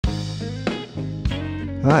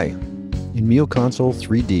Hi, in MIO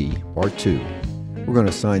Console3D Part 2, we're going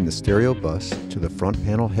to assign the stereo bus to the front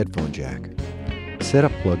panel headphone jack, set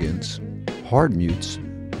up plugins, hard mutes,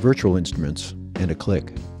 virtual instruments, and a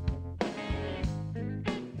click.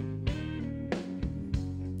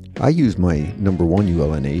 I use my number 1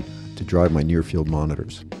 ULN8 to drive my near-field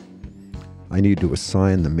monitors. I need to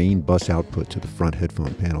assign the main bus output to the front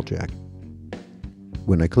headphone panel jack.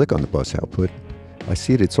 When I click on the bus output, I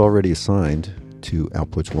see that it's already assigned to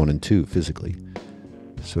outputs 1 and 2 physically.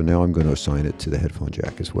 So now I'm going to assign it to the headphone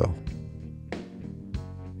jack as well.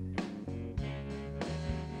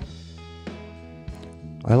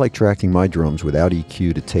 I like tracking my drums without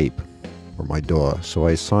EQ to tape or my DAW, so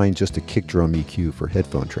I assign just a kick drum EQ for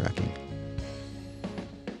headphone tracking.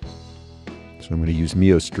 So I'm going to use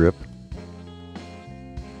MIO strip.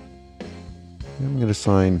 And I'm going to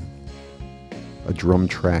assign a drum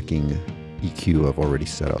tracking EQ I've already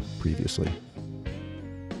set up previously.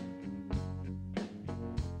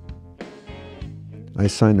 I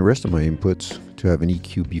assign the rest of my inputs to have an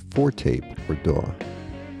EQ before tape or DAW,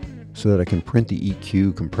 so that I can print the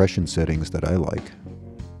EQ compression settings that I like.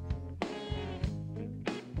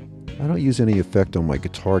 I don't use any effect on my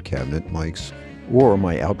guitar cabinet mics or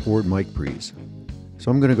my outboard mic pre's, so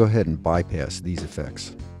I'm going to go ahead and bypass these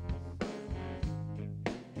effects.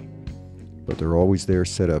 But they're always there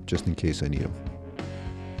set up just in case I need them.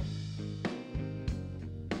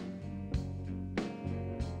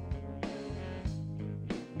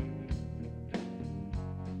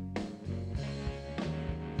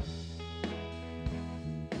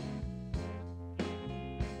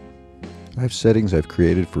 I have settings I've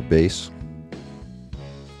created for bass,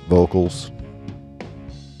 vocals,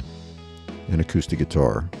 and acoustic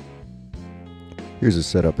guitar. Here's a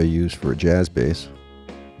setup I use for a jazz bass.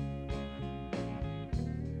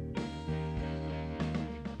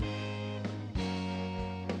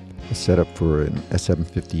 A setup for an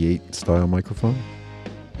SM58 style microphone.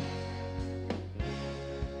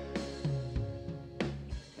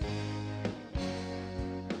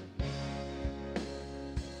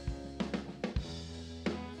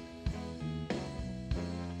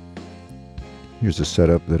 Here's a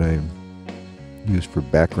setup that I use for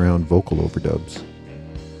background vocal overdubs.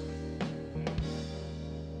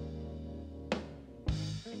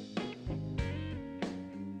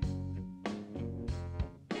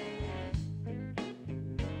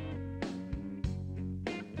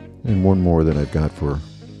 And one more that I've got for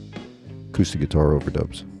acoustic guitar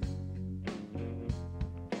overdubs.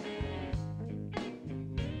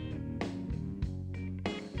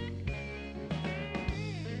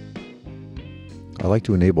 I like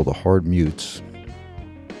to enable the hard mutes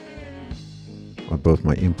on both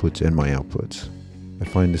my inputs and my outputs. I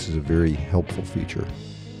find this is a very helpful feature.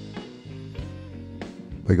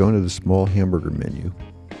 By going to the small hamburger menu,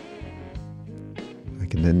 I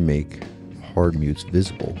can then make hard mutes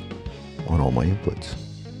visible on all my inputs.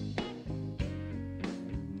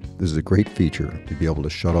 This is a great feature to be able to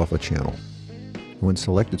shut off a channel. When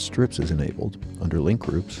selected strips is enabled under link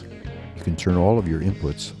groups, you can turn all of your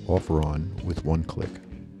inputs off or on with one click.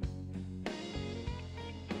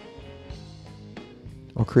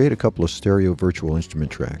 I'll create a couple of stereo virtual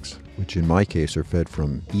instrument tracks, which in my case are fed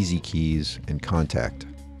from Easy Keys and Contact.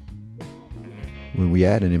 When we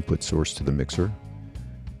add an input source to the mixer,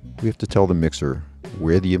 we have to tell the mixer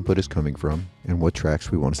where the input is coming from and what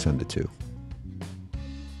tracks we want to send it to.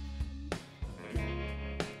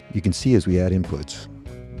 You can see as we add inputs,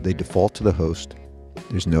 they default to the host.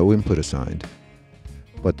 There's no input assigned,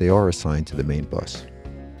 but they are assigned to the main bus.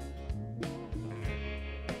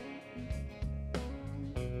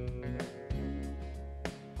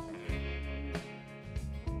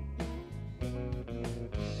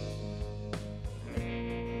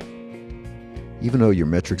 Even though your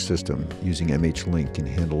metric system using MH-Link can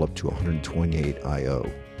handle up to 128 I/O,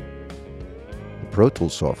 the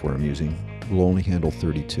ProTools software I'm using will only handle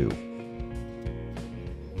 32.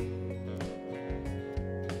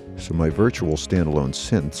 So my virtual standalone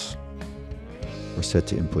synths are set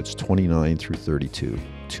to inputs 29 through 32,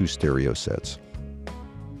 2 stereo sets.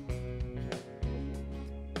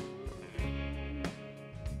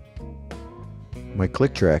 My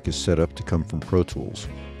click track is set up to come from ProTools.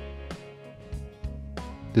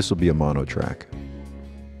 This will be a mono track.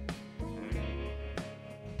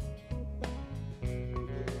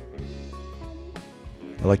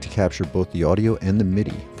 I like to capture both the audio and the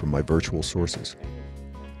MIDI from my virtual sources.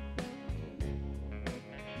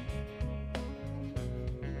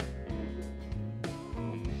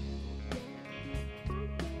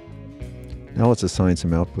 Now let's assign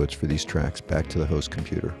some outputs for these tracks back to the host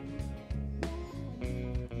computer.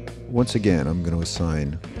 Once again, I'm going to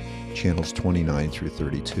assign channels 29 through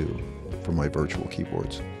 32 for my virtual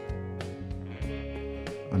keyboards.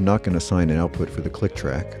 I'm not going to assign an output for the click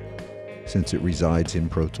track since it resides in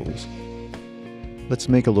ProTools. Let's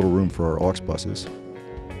make a little room for our aux buses,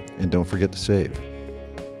 and don't forget to save.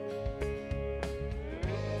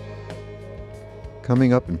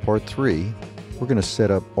 Coming up in part 3, we're going to set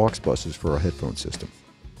up aux buses for our headphone system.